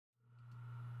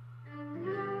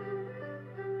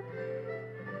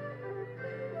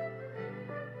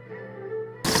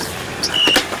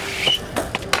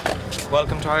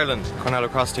welcome to Ireland, Cornell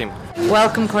lacrosse team.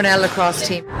 Welcome Cornell lacrosse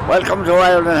team. Welcome to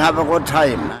Ireland, have a good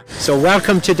time. So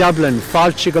welcome to Dublin,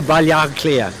 Fáilte go Baile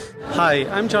Clia. Hi,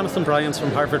 I'm Jonathan Bryans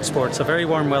from Harvard Sports. A very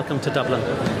warm welcome to Dublin.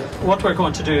 What we're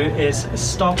going to do is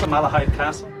stop at Malahide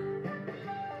Castle.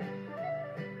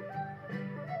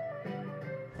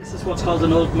 This is what's called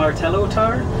an old Martello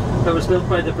Tower that was built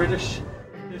by the British.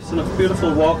 It's a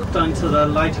beautiful walk down to the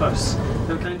lighthouse.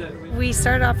 We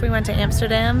started off, we went to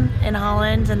Amsterdam in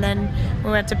Holland, and then we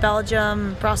went to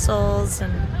Belgium, Brussels,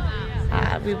 and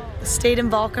we stayed in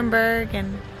Valkenburg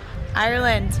and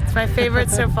Ireland. It's my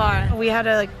favorite so far. We had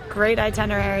a great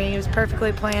itinerary. It was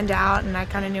perfectly planned out, and I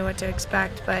kind of knew what to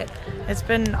expect, but it's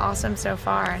been awesome so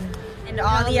far. And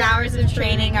all the hours of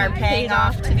training are paying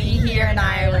off to be here in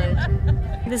Ireland.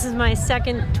 This is my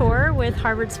second tour with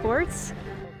Harvard Sports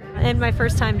and my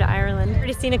first time to Ireland. I've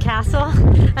already seen a castle,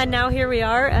 and now here we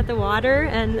are at the water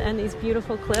and these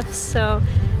beautiful cliffs. So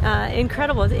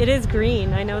incredible. It is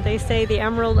green. I know they say the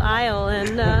Emerald Isle,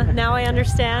 and now I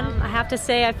understand. I have to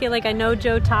say I feel like I know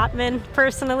Joe Totman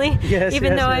personally,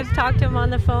 even though I've talked to him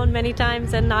on the phone many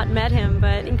times and not met him,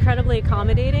 but incredibly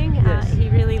accommodating. He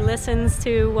really listens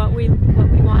to what we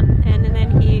want, and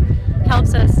then he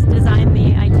helps us design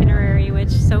the itinerary, which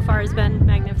so far has been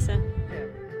magnificent.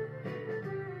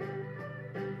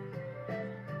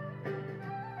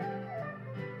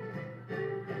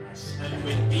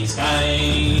 With these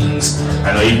guys,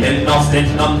 and I've been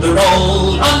nothing on the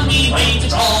roll, on me way to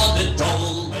draw the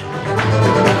dole.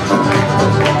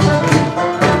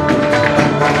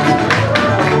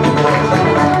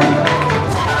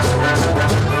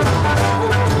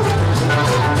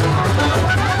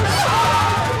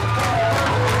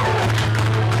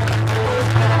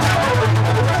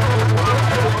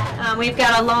 We've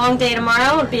got a long day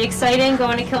tomorrow. It'll be exciting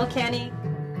going to Kilkenny.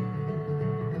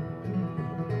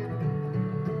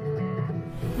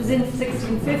 It was in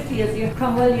 1650 as the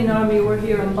Cromwellian army were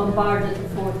here and bombarded the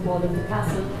fourth wall of the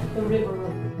castle, the river.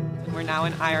 We're now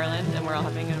in Ireland and we're all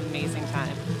having an amazing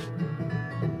time.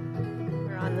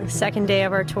 We're on the second day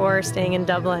of our tour, staying in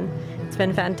Dublin. It's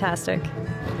been fantastic.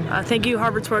 Thank you,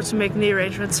 Harvard Sports, for making the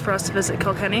arrangements for us to visit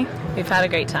Kilkenny. We've had a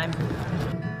great time.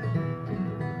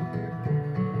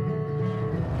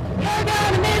 You're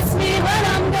gonna miss me when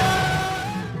I'm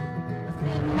gone.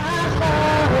 In my heart.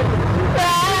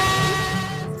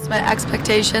 My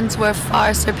expectations were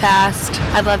far surpassed.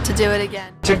 I'd love to do it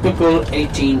again. Typical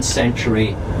 18th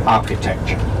century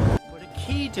architecture. But a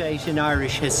key date in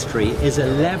Irish history is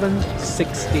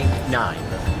 1169.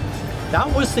 That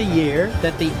was the year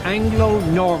that the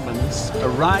Anglo-Normans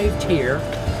arrived here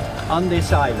on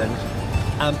this island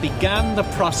and began the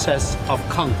process of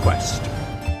conquest.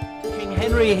 King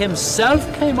Henry himself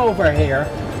came over here,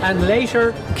 and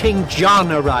later King John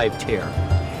arrived here.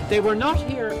 They were not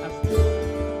here as...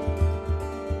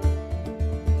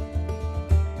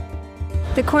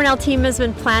 The Cornell team has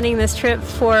been planning this trip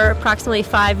for approximately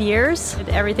 5 years.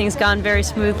 Everything's gone very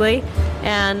smoothly,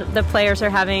 and the players are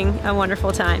having a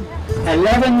wonderful time.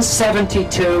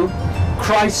 1172,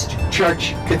 Christ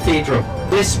Church Cathedral.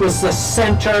 This was the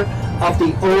centre of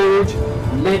the old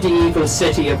medieval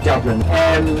city of Dublin,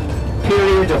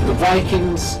 period of the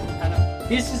Vikings.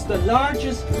 This is the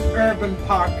largest urban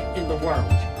park in the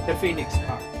world, the Phoenix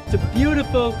Park. It's a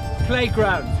beautiful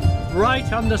playground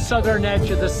right on the southern edge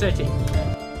of the city.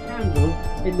 Candle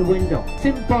in the window,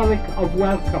 symbolic of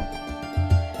welcome.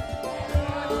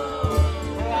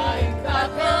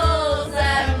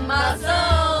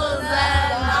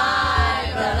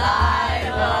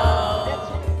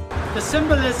 The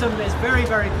symbolism is very,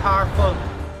 very powerful.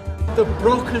 The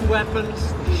broken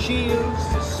weapons, the shields,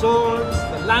 the swords,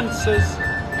 the lances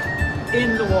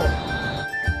in the wall.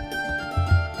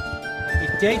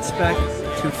 It dates back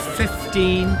to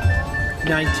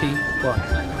 1591,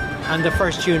 and the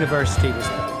first university was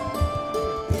built.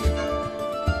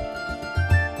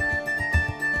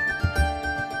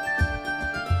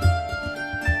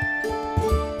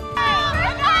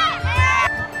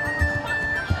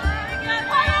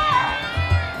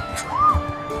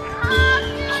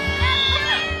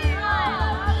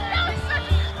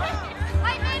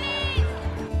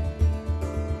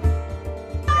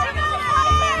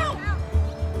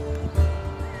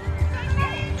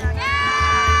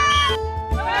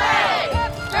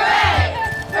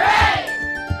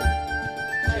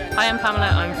 Hi, I'm Pamela.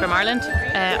 I'm from Ireland.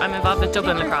 I'm involved with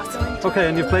Dublin lacrosse. Okay,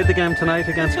 and you've played the game tonight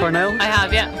against Cornell? I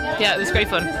have, yeah. Yeah, it was great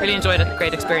fun. Really enjoyed it.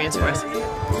 Great experience for us.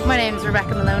 My name is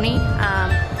Rebecca Maloney.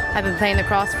 I've been playing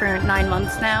lacrosse for 9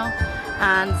 months now,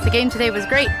 and the game today was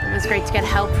great. It was great to get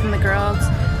help from the girls,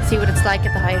 see what it's like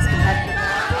at the highest competitive level.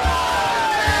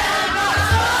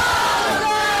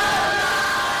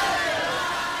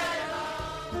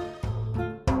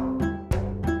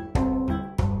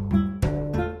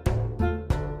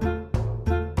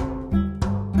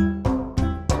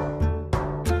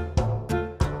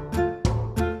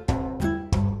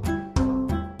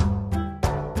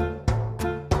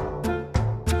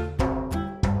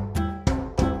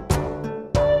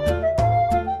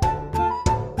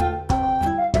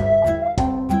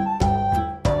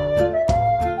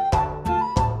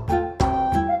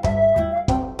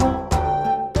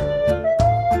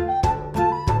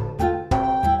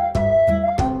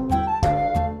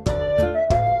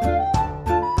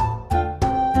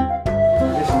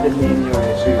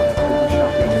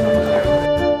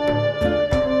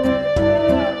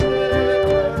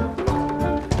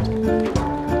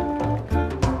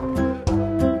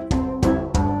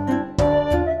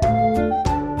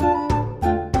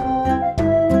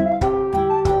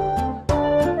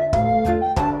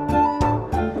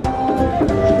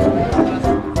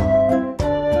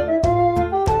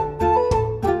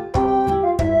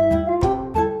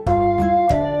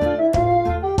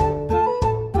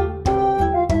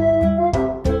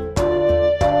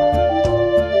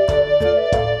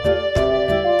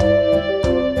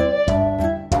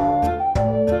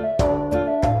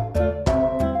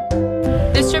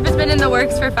 This trip has been in the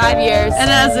works for 5 years and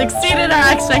has exceeded our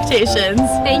expectations.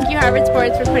 Thank you, Harvard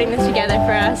Sports, for putting this together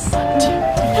for us.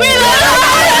 We love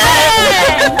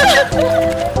it!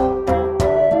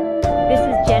 This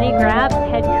is Jenny Grabb,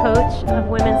 head coach of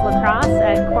women's lacrosse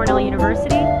at Cornell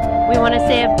University. We want to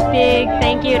say a big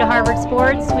thank you to Harvard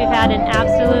Sports. We've had an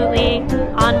absolutely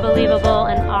unbelievable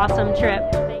and awesome trip.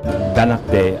 Danak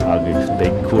de alvik de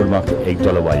kurmak ek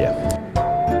dolawaya.